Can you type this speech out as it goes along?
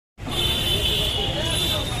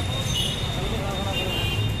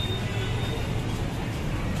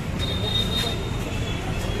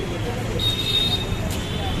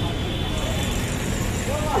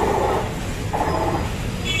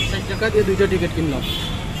দিয়ে 2টা টিকিট কিনলাম।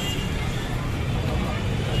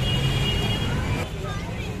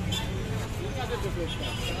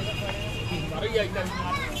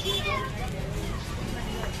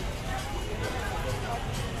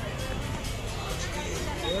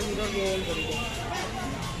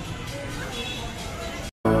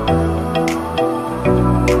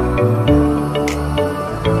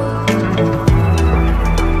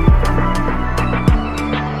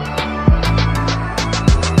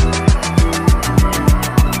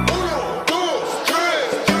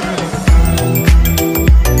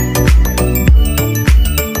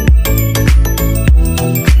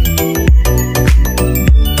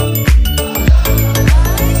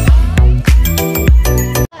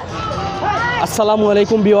 আসসালামু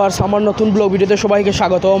আলাইকুম ভিউয়ার্স, আমার নতুন ব্লগ ভিডিওতে সবাইকে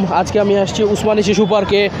স্বাগতম। আজকে আমি আসছি উসমানী শিশু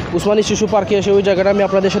পার্কে। উসমানী শিশু পার্কে এসে ওই জায়গাটা আমি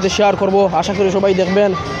আপনাদের সাথে শেয়ার করব, আশা করি সবাই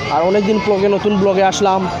দেখবেন। আর অনেকদিন নতুন ব্লগে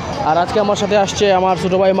আসলাম, আর আজকে আমার সাথে আসছে আমার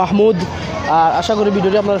ছোটো ভাই মাহমুদ। আর আশা করি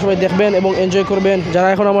ভিডিওটি আপনারা সবাই দেখবেন এবং এনজয় করবেন। যারা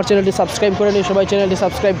এখন আমার চ্যানেলটি সাবস্ক্রাইব করেনি সবাই চ্যানেলটি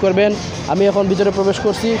সাবস্ক্রাইব করবেন। আমি এখন ভিতরে প্রবেশ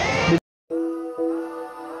করছি।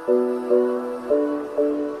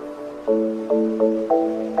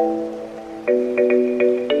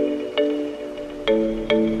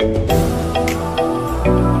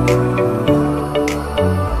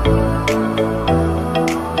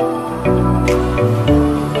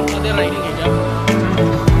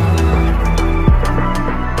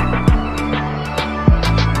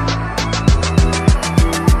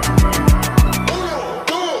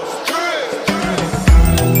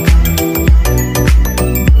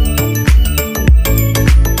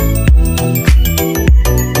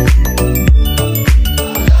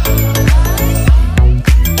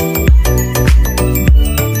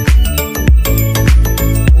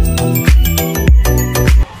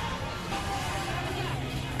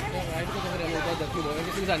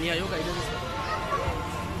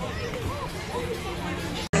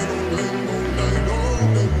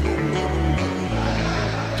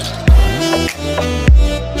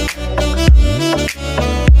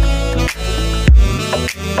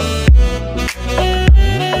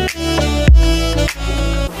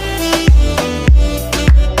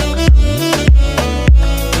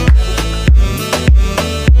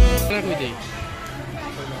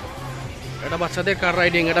 এটা বাচ্চাদের কার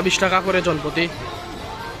রাইডিং, এটা 20 টাকা করে জনপ্রতি।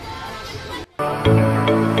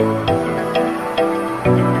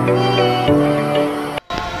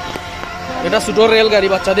 এটা ছোট রেল গাড়ি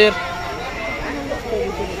বাচ্চাদের।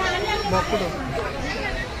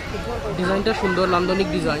 ডিজাইনটা সুন্দর, নান্দনিক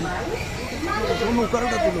ডিজাইন।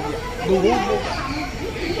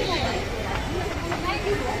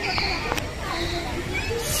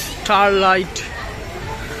 স্টার লাইট,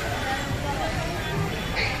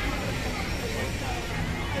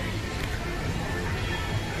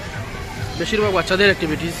 বেশিরভাগ বাচ্চাদের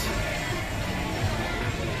অ্যাক্টিভিটিস।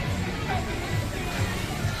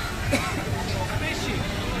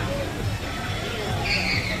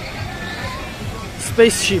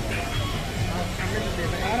 স্পেসশিপ,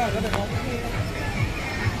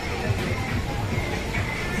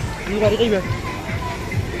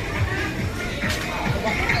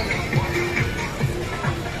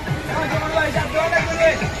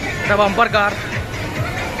 এটা বাম্পার কার।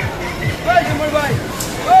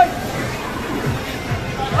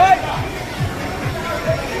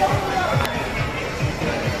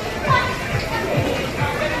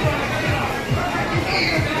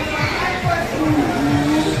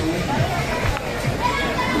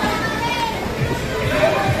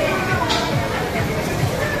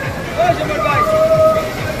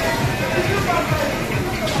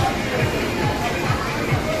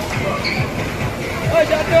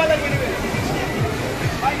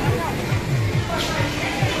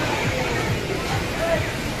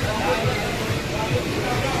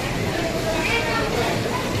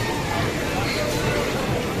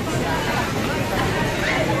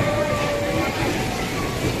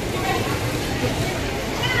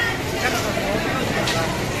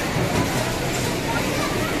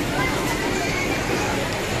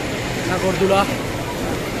 নাগরদোলা,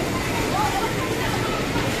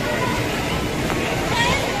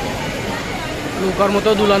 নৌকার মতো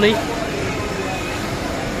দোলা নেই।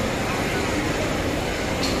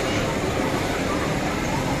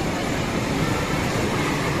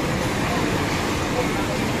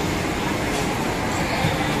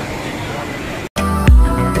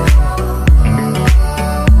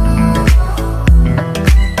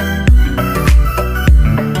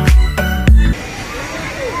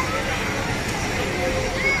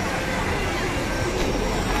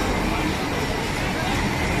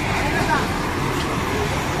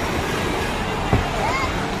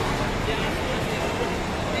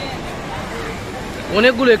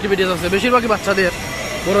 অনেকগুলো অ্যাক্টিভিটিস আছে, বেশিরভাগই বাচ্চাদের,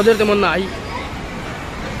 বড়দের তেমন নাই।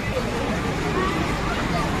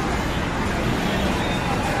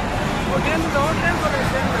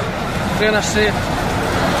 ট্রেন আসছে।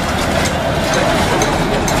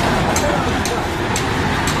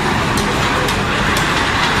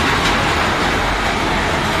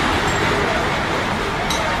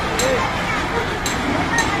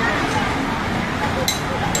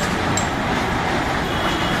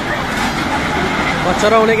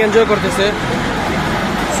 বাচ্চারা অনেক এনজয় করতেছে,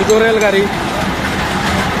 ছোট রেলগাড়ি।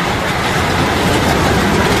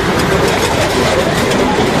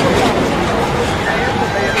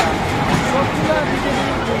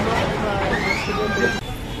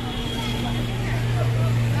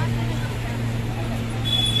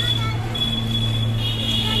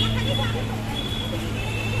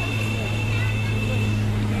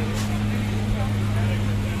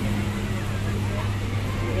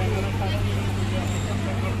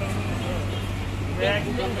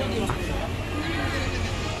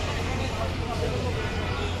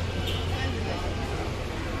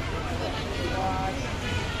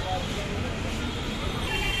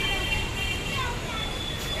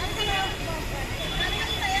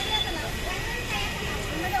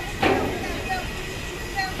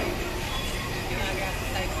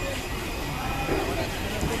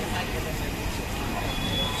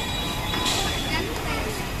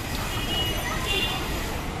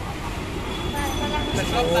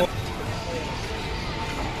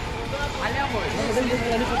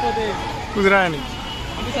 गुजरा नहीं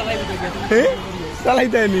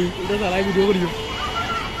चलाइता नहीं ভিডিও করিও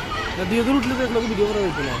দিও দূর উঠলে তো ভিডিও করা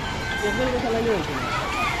হইতো না, একজনকে চালাইলে হইতো না।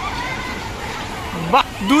 বাহ,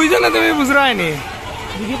 দুইজনে তুমি বুঝরা নি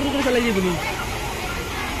ভিডিও করে চালাই যাবি নি।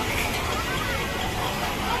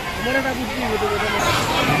 আমার একটা বুঝছি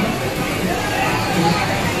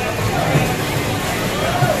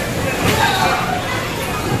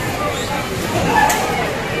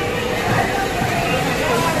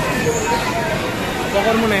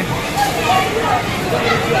তখন মনে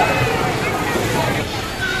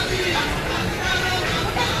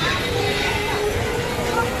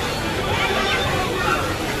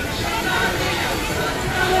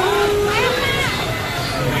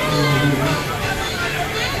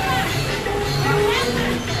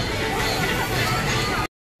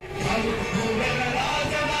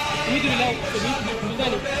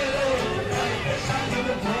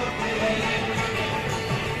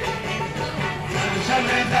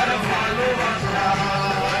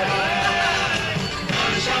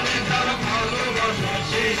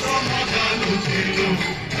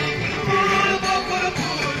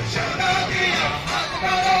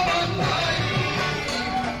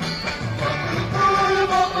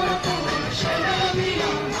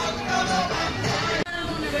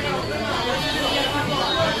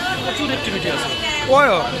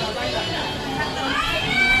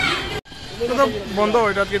বন্ধ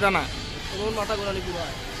ওইটা কি না মাথা ঘোরানি পুরো।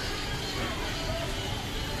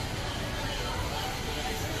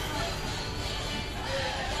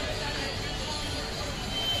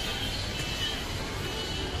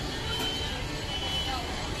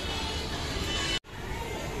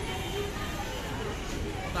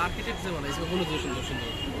 আর্কিটেক্ট যে বানাইছে ওগুলো তো সুন্দর সুন্দর।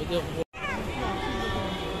 ওই যে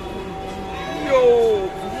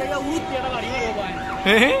উড়ুতে একটা বাড়ি মারে ভাই,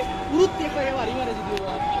 হ্যাঁ উড়ুতে একটা বাড়ি মারে যদি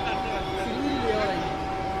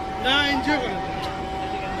না এনজয় করে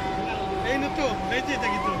এই না তো এই যে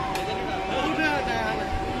থাকি তো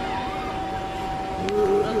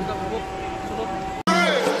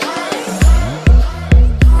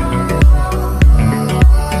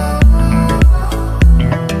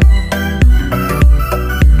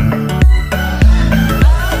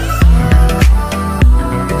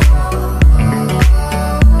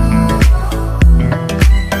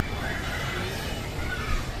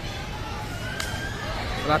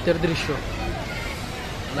রাতের দৃশ্য,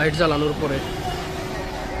 লাইট জ্বালানোর পরে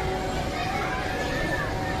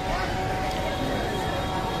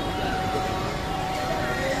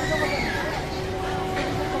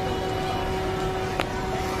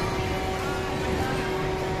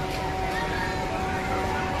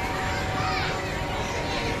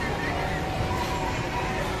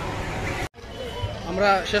আমরা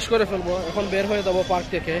শেষ করে ফেলবো। এখন বের হয়ে যাবো পার্ক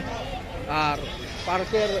থেকে। আর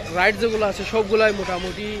পার্কের রাইড যেগুলো আছে সবগুলাই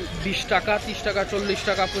মোটামুটি 20 টাকা, 30 টাকা, 40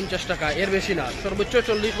 টাকা, 50 টাকা, এর বেশি না। সর্বোচ্চ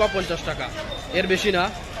 40 বা 50 টাকা, এর বেশি না।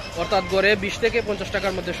 অর্থাৎ গড়ে 20 থেকে 50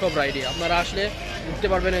 টাকার মধ্যে সব রাইডই আপনারা আসলে ঘুরতে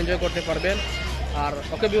পারবেন, এনজয় করতে পারবেন। আর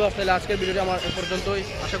ওকে ভিউয়ার্স, তাহলে আজকের ভিডিওটা আমার এ পর্যন্তই।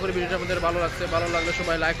 আশা করি ভিডিওটা আপনাদের ভালো লাগছে। ভালো লাগলে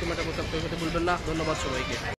সবাই লাইক, কমেন্ট এবং সাবস্ক্রাইব করতে ভুলবেন না। ধন্যবাদ সবাইকে।